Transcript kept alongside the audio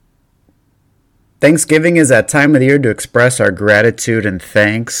Thanksgiving is that time of the year to express our gratitude and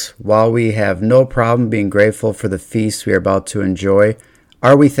thanks. While we have no problem being grateful for the feast we are about to enjoy,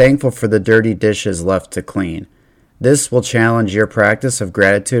 are we thankful for the dirty dishes left to clean? This will challenge your practice of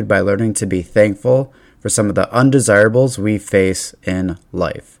gratitude by learning to be thankful for some of the undesirables we face in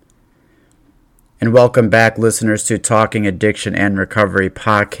life. And welcome back, listeners, to Talking Addiction and Recovery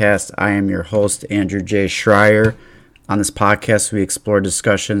podcast. I am your host, Andrew J. Schreier. On this podcast, we explore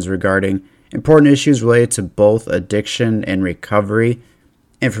discussions regarding important issues related to both addiction and recovery.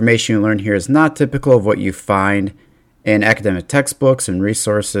 Information you learn here is not typical of what you find in academic textbooks and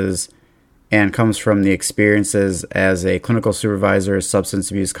resources, and comes from the experiences as a clinical supervisor, substance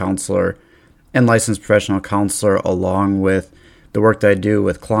abuse counselor, and licensed professional counselor, along with the work that I do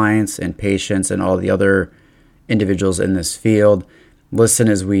with clients and patients and all the other individuals in this field. Listen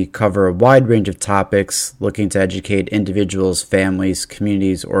as we cover a wide range of topics looking to educate individuals, families,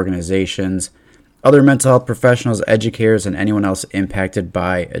 communities, organizations, other mental health professionals, educators, and anyone else impacted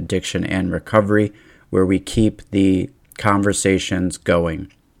by addiction and recovery, where we keep the conversations going.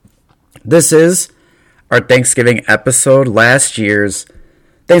 This is our Thanksgiving episode. Last year's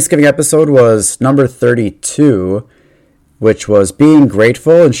Thanksgiving episode was number 32, which was being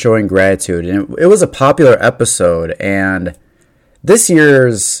grateful and showing gratitude. And it was a popular episode, and this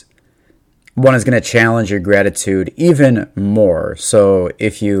year's one is going to challenge your gratitude even more. So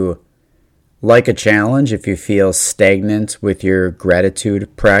if you like a challenge, if you feel stagnant with your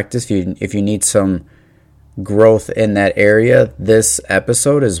gratitude practice, if you need some growth in that area, this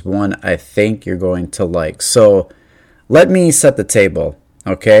episode is one I think you're going to like. So let me set the table,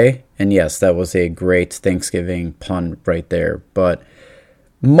 okay? And yes, that was a great Thanksgiving pun right there. But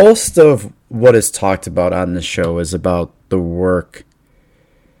most of what is talked about on the show is about the work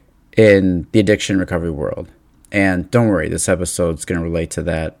in the addiction recovery world. And don't worry, this episode is going to relate to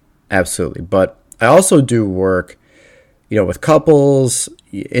that, absolutely. But I also do work, with couples,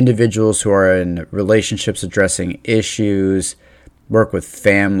 individuals who are in relationships addressing issues, work with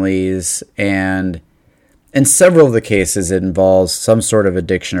families, and in several of the cases, it involves some sort of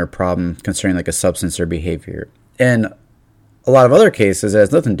addiction or problem concerning like a substance or behavior. In a lot of other cases, it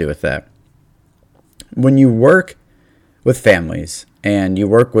has nothing to do with that. When you work with families and you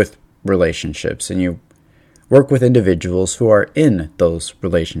work with relationships and you work with individuals who are in those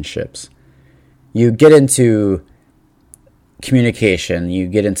relationships, you get into communication, you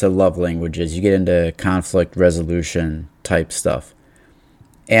get into love languages, you get into conflict resolution type stuff.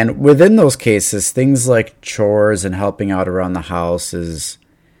 And within those cases, things like chores and helping out around the house is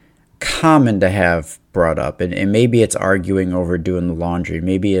common to have brought up. And maybe it's arguing over doing the laundry.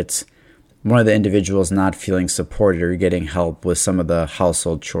 Maybe it's one of the individuals not feeling supported or getting help with some of the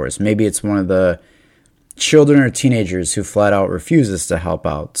household chores. Maybe it's one of the children or teenagers who flat out refuses to help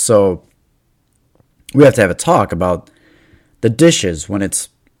out. So we have to have a talk about the dishes when it's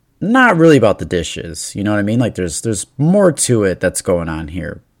not really about the dishes. You know what I mean? Like there's more to it that's going on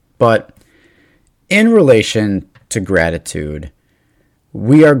here. But in relation to gratitude,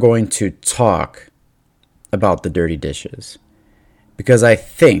 we are going to talk about the dirty dishes, because I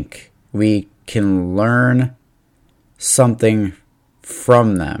think we can learn something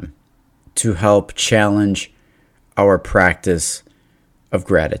from them to help challenge our practice of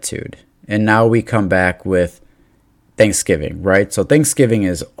gratitude. And now we come back with Thanksgiving, right? So Thanksgiving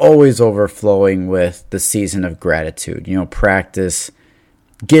is always overflowing with the season of gratitude. Practice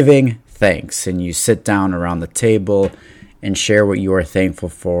giving thanks, and you sit down around the table and share what you are thankful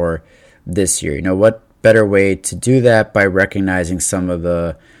for this year. What better way to do that by recognizing some of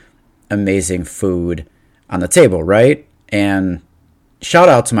the amazing food on the table, right? And shout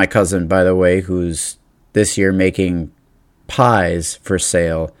out to my cousin, by the way, who's this year making pies for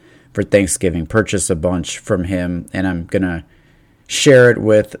sale for Thanksgiving. Purchased a bunch from him, and I'm going to share it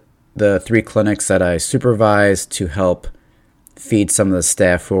with the 3 clinics that I supervise to help feed some of the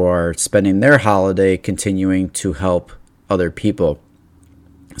staff who are spending their holiday continuing to help other people.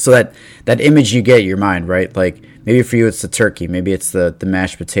 So that image you get in your mind, right? Like maybe for you it's the turkey, maybe it's the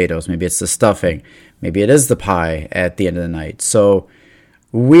mashed potatoes, maybe it's the stuffing, maybe it is the pie at the end of the night. So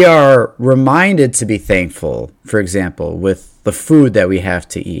we are reminded to be thankful, for example, with the food that we have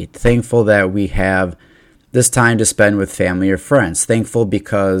to eat. Thankful that we have this time to spend with family or friends. Thankful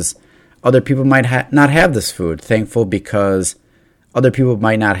because other people might not have this food. Thankful because other people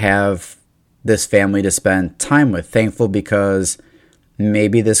might not have this family to spend time with. Thankful because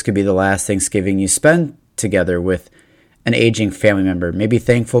maybe this could be the last Thanksgiving you spend together with an aging family member. Maybe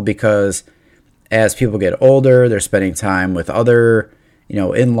thankful because as people get older, they're spending time with other,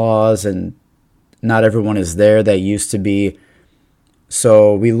 in-laws, and not everyone is there that used to be.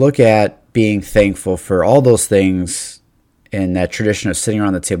 So we look at being thankful for all those things in that tradition of sitting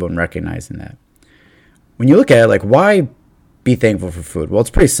around the table and recognizing that. When you look at it, like, why be thankful for food? Well, it's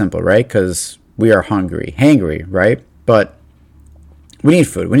pretty simple, right? Because we are hangry, right? But we need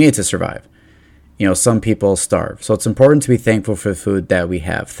food. We need it to survive. Some people starve. So it's important to be thankful for the food that we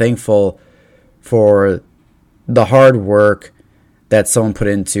have. Thankful for the hard work that someone put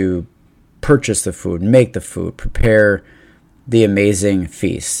into purchase the food, make the food, prepare the amazing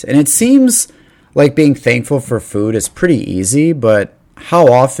feast. And it seems like being thankful for food is pretty easy, but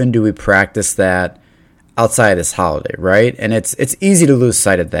how often do we practice that outside this holiday, right? And it's easy to lose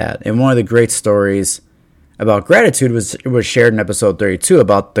sight of that. And one of the great stories about gratitude was shared in episode 32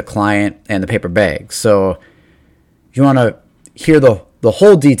 about the client and the paper bag. So if you want to hear the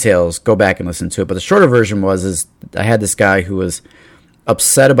whole details, go back and listen to it. But the shorter version is I had this guy who was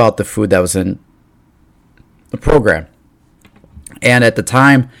upset about the food that was in the program. And at the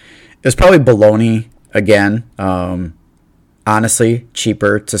time, it was probably bologna again. Honestly,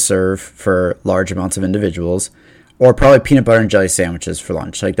 cheaper to serve for large amounts of individuals, or probably peanut butter and jelly sandwiches for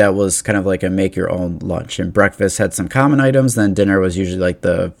lunch. Like, that was kind of like a make your own lunch. And breakfast had some common items. Then dinner was usually like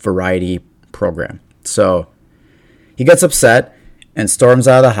the variety program. So he gets upset and storms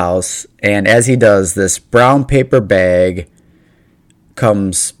out of the house. And as he does, this brown paper bag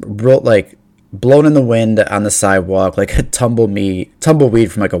comes like blown in the wind on the sidewalk, like a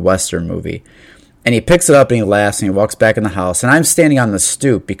tumbleweed from like a Western movie. And he picks it up and he laughs and he walks back in the house. And I'm standing on the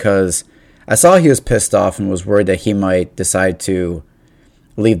stoop because I saw he was pissed off and was worried that he might decide to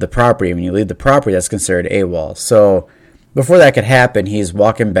leave the property. When you leave the property, that's considered AWOL. So before that could happen, he's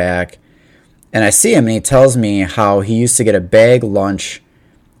walking back and I see him and he tells me how he used to get a bag lunch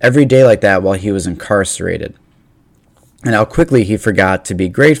every day like that while he was incarcerated. And how quickly he forgot to be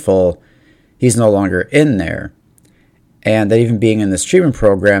grateful he's no longer in there. And that even being in this treatment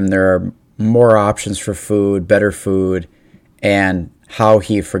program, there are more options for food, better food, and how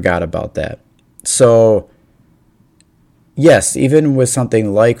he forgot about that. So, yes, even with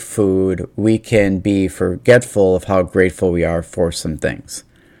something like food, we can be forgetful of how grateful we are for some things.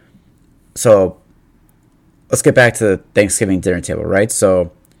 So, let's get back to the Thanksgiving dinner table, right?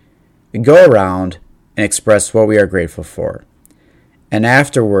 So, we go around and express what we are grateful for. And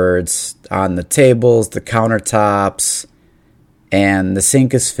afterwards, on the tables, the countertops, and the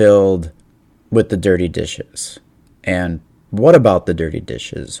sink is filled with the dirty dishes. And what about the dirty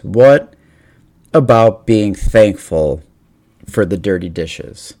dishes? What about being thankful for the dirty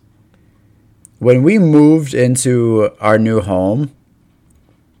dishes? When we moved into our new home,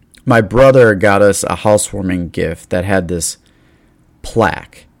 my brother got us a housewarming gift that had this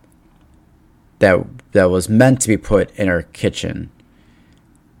plaque that was meant to be put in our kitchen.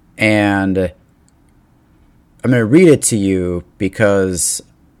 And I'm going to read it to you because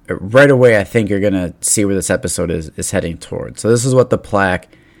right away I think you're going to see where this episode is heading towards. So this is what the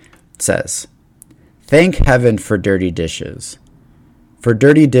plaque says. Thank heaven for dirty dishes. For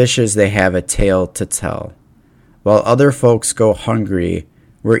dirty dishes they have a tale to tell. While other folks go hungry,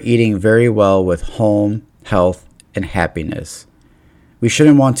 we're eating very well with home, health, and happiness. We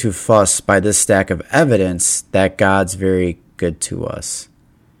shouldn't want to fuss by this stack of evidence that God's very good to us.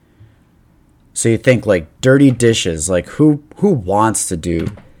 So you think like dirty dishes, like who wants to do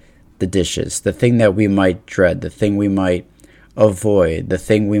the dishes? The thing that we might dread, the thing we might avoid, the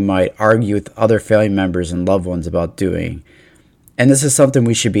thing we might argue with other family members and loved ones about doing. And this is something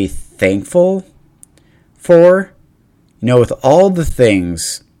we should be thankful for. With all the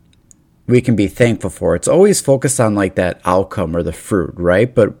things we can be thankful for, it's always focused on like that outcome or the fruit,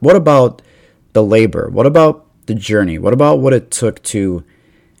 right? But what about the labor? What about the journey? What about what it took to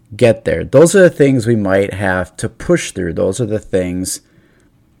get there? Those are the things we might have to push through. Those are the things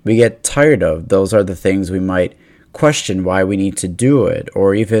we get tired of. Those are the things we might question why we need to do it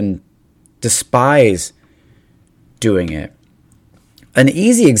or even despise doing it. An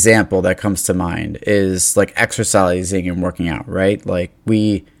easy example that comes to mind is like exercising and working out, right? Like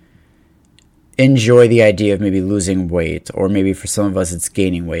we enjoy the idea of maybe losing weight, or maybe for some of us it's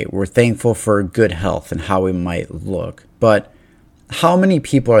gaining weight. We're thankful for good health and how we might look. But how many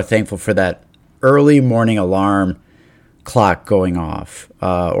people are thankful for that early morning alarm clock going off,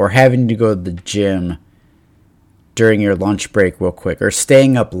 or having to go to the gym during your lunch break real quick, or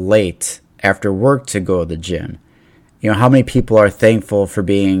staying up late after work to go to the gym? How many people are thankful for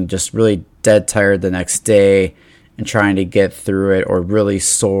being just really dead tired the next day and trying to get through it, or really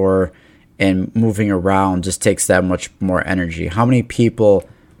sore and moving around just takes that much more energy? How many people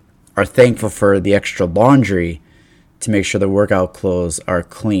are thankful for the extra laundry to make sure the workout clothes are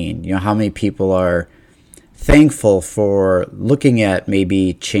clean? How many people are thankful for looking at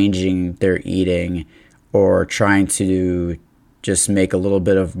maybe changing their eating or trying to just make a little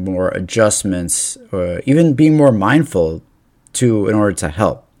bit of more adjustments or even being more mindful in order to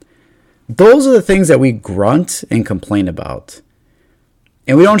help. Those are the things that we grunt and complain about.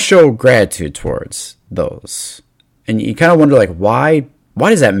 And we don't show gratitude towards those. And you kind of wonder, like, why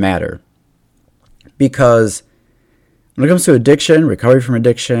does that matter? Because when it comes to addiction, recovery from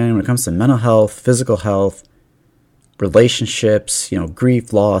addiction, when it comes to mental health, physical health, relationships,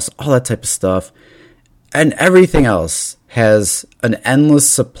 grief, loss, all that type of stuff, and everything else has an endless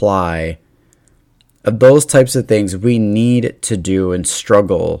supply of those types of things we need to do and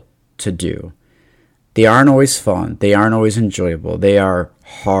struggle to do. They aren't always fun. They aren't always enjoyable. They are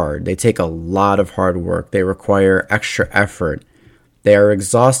hard. They take a lot of hard work. They require extra effort. They are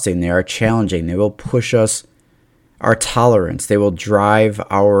exhausting. They are challenging. They will push our tolerance. They will drive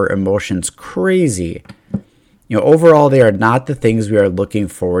our emotions crazy. Overall, they are not the things we are looking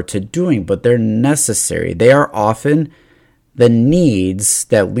forward to doing, but they're necessary. They are often the needs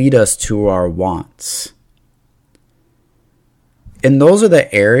that lead us to our wants. And those are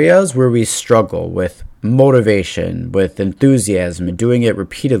the areas where we struggle with motivation, with enthusiasm, and doing it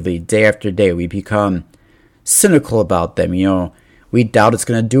repeatedly day after day. We become cynical about them. We doubt it's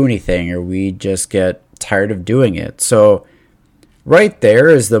going to do anything, or we just get tired of doing it. So right there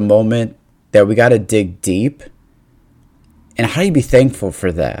is the moment that we got to dig deep. And how do you be thankful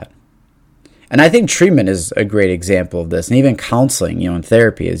for that? And I think treatment is a great example of this. And even counseling, in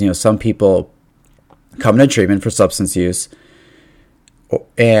therapy is, some people come to treatment for substance use.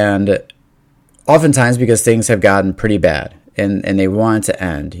 And oftentimes because things have gotten pretty bad and they want it to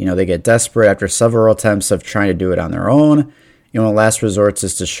end. They get desperate after several attempts of trying to do it on their own. Last resort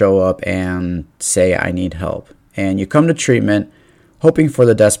is to show up and say, I need help. And you come to treatment hoping for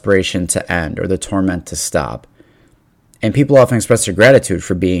the desperation to end or the torment to stop. And people often express their gratitude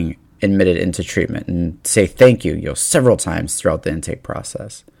for being admitted into treatment and say thank you, several times throughout the intake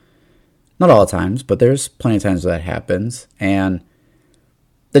process. Not all the times, but there's plenty of times where that happens. And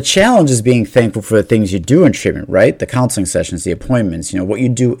the challenge is being thankful for the things you do in treatment, right? The counseling sessions, the appointments, what you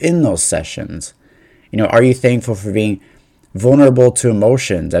do in those sessions. Are you thankful for being vulnerable to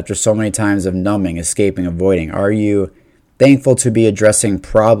emotions after so many times of numbing, escaping, avoiding? Are you thankful to be addressing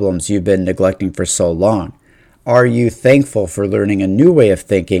problems you've been neglecting for so long? Are you thankful for learning a new way of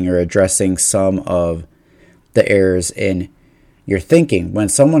thinking or addressing some of the errors in your thinking? When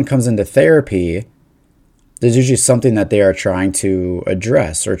someone comes into therapy, there's usually something that they are trying to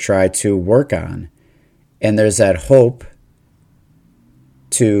address or try to work on. And there's that hope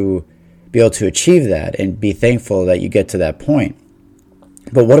to be able to achieve that and be thankful that you get to that point.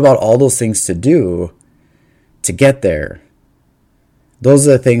 But what about all those things to do to get there? Those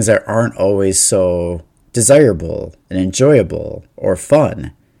are the things that aren't always so desirable and enjoyable or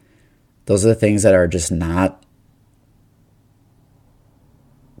fun. Those are the things that are just not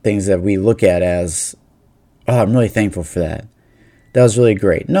things that we look at as, oh, I'm really thankful for that. That was really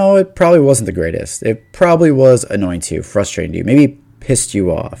great. No, it probably wasn't the greatest. It probably was annoying to you, frustrating to you, maybe pissed you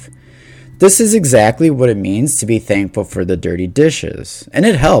off. This is exactly what it means to be thankful for the dirty dishes. And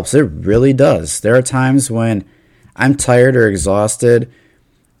it helps. It really does. There are times when I'm tired or exhausted.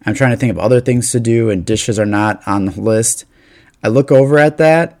 I'm trying to think of other things to do and dishes are not on the list. I look over at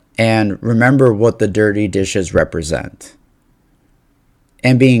that and remember what the dirty dishes represent.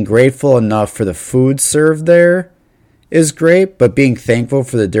 And being grateful enough for the food served there is great, but being thankful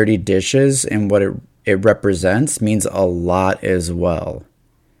for the dirty dishes and what it represents means a lot as well.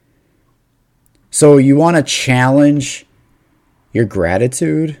 So you want to challenge your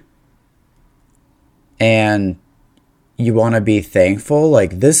gratitude and you want to be thankful,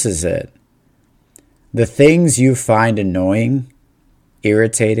 like this is it. The things you find annoying,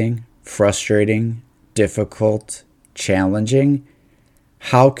 irritating, frustrating, difficult, challenging,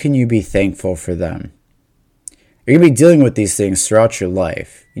 how can you be thankful for them? You're going to be dealing with these things throughout your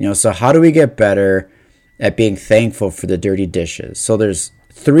life. So how do we get better at being thankful for the dirty dishes? So there's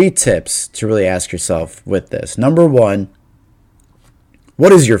 3 tips to really ask yourself with this. Number 1,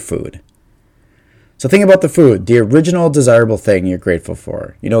 what is your food? So think about the food, the original desirable thing you're grateful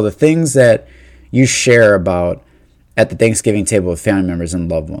for. The things that you share about at the Thanksgiving table with family members and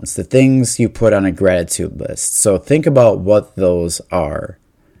loved ones, the things you put on a gratitude list. So think about what those are.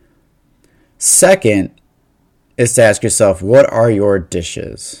 Second is to ask yourself, what are your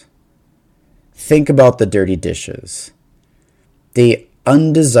dishes? Think about the dirty dishes. The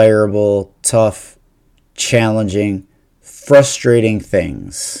undesirable, tough, challenging, frustrating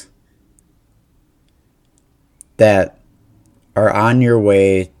things that are on your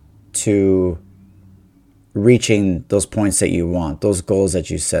way to reaching those points that you want, those goals that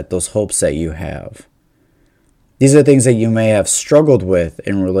you set, those hopes that you have. These are things that you may have struggled with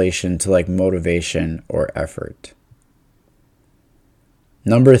in relation to like motivation or effort.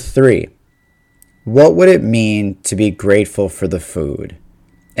 Number 3, what would it mean to be grateful for the food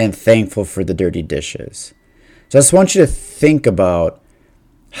and thankful for the dirty dishes? So I just want you to think about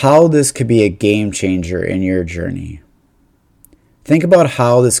how this could be a game changer in your journey. Think about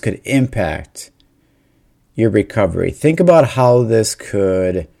how this could impact your recovery. Think about how this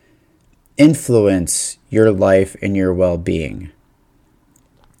could influence your life and your well-being.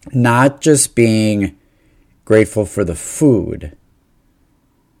 Not just being grateful for the food,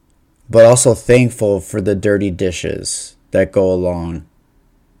 but also thankful for the dirty dishes that go along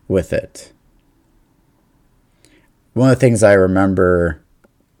with it. One of the things I remember,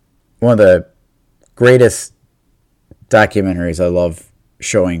 one of the greatest documentaries I love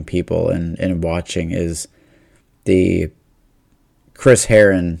showing people and watching is the Chris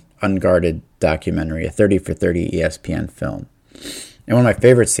Herron Unguarded documentary, a 30 for 30 ESPN film. And one of my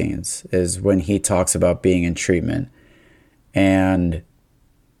favorite scenes is when he talks about being in treatment and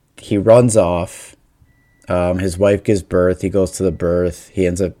he runs off. His wife gives birth. He goes to the birth. He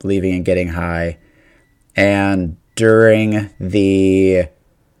ends up leaving and getting high. And he's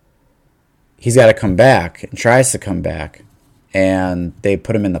got to come back and tries to come back. And they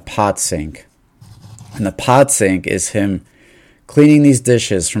put him in the pot sink. And the pot sink is him cleaning these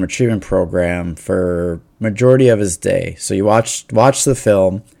dishes from a treatment program for majority of his day. So you watch the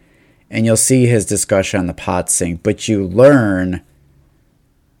film and you'll see his discussion on the pot sink, but you learn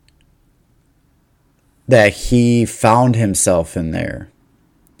that he found himself in there.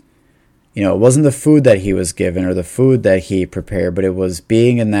 You know, it wasn't the food that he was given or the food that he prepared, but it was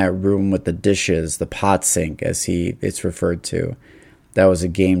being in that room with the dishes, the pot sink as it's referred to. That was a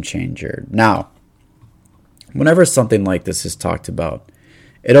game changer. Now, whenever something like this is talked about,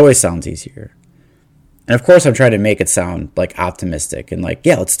 it always sounds easier. And of course, I'm trying to make it sound like optimistic and like,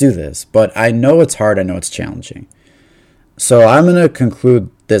 yeah, let's do this. But I know it's hard. I know it's challenging. So I'm going to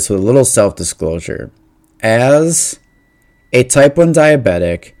conclude this with a little self-disclosure. As a type 1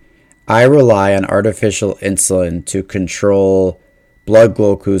 diabetic, I rely on artificial insulin to control blood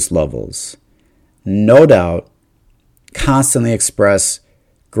glucose levels. No doubt, constantly express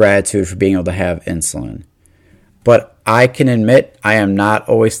gratitude for being able to have insulin. But I can admit I am not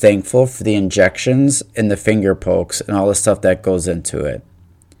always thankful for the injections and the finger pokes and all the stuff that goes into it.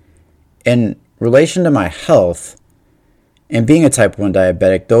 In relation to my health and being a type 1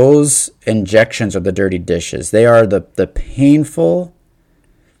 diabetic, those injections are the dirty dishes. They are the painful,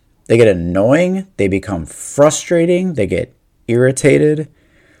 they get annoying, they become frustrating, they get irritated,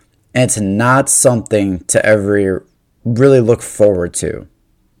 and it's not something to ever really look forward to.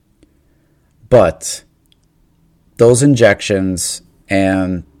 But those injections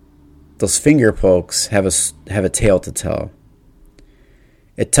and those finger pokes have a tale to tell.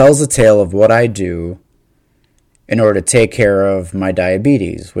 It tells the tale of what I do in order to take care of my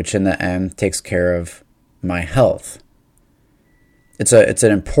diabetes, which in the end takes care of my health. It's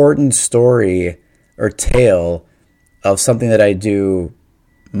an important story or tale of something that I do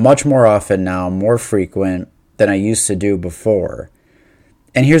much more often now, more frequent than I used to do before.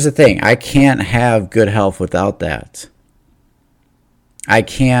 And here's the thing, I can't have good health without that. I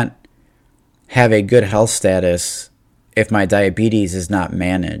can't have a good health status if my diabetes is not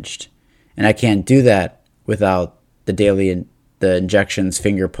managed. And I can't do that without the injections,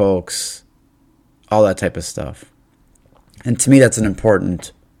 finger pokes, all that type of stuff. And to me, that's an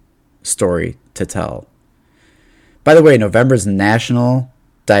important story to tell. By the way, November's National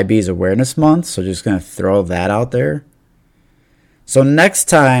Diabetes Awareness Month, so just going to throw that out there. So next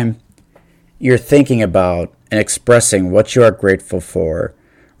time you're thinking about and expressing what you are grateful for,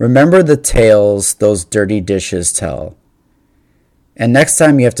 remember the tales those dirty dishes tell. And next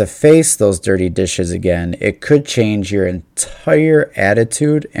time you have to face those dirty dishes again, it could change your entire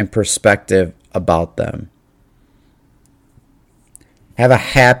attitude and perspective about them. Have a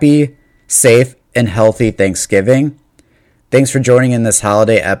happy, safe, and healthy Thanksgiving. Thanks for joining in this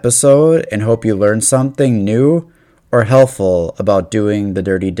holiday episode and hope you learned something new or helpful about doing the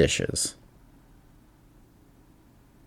dirty dishes.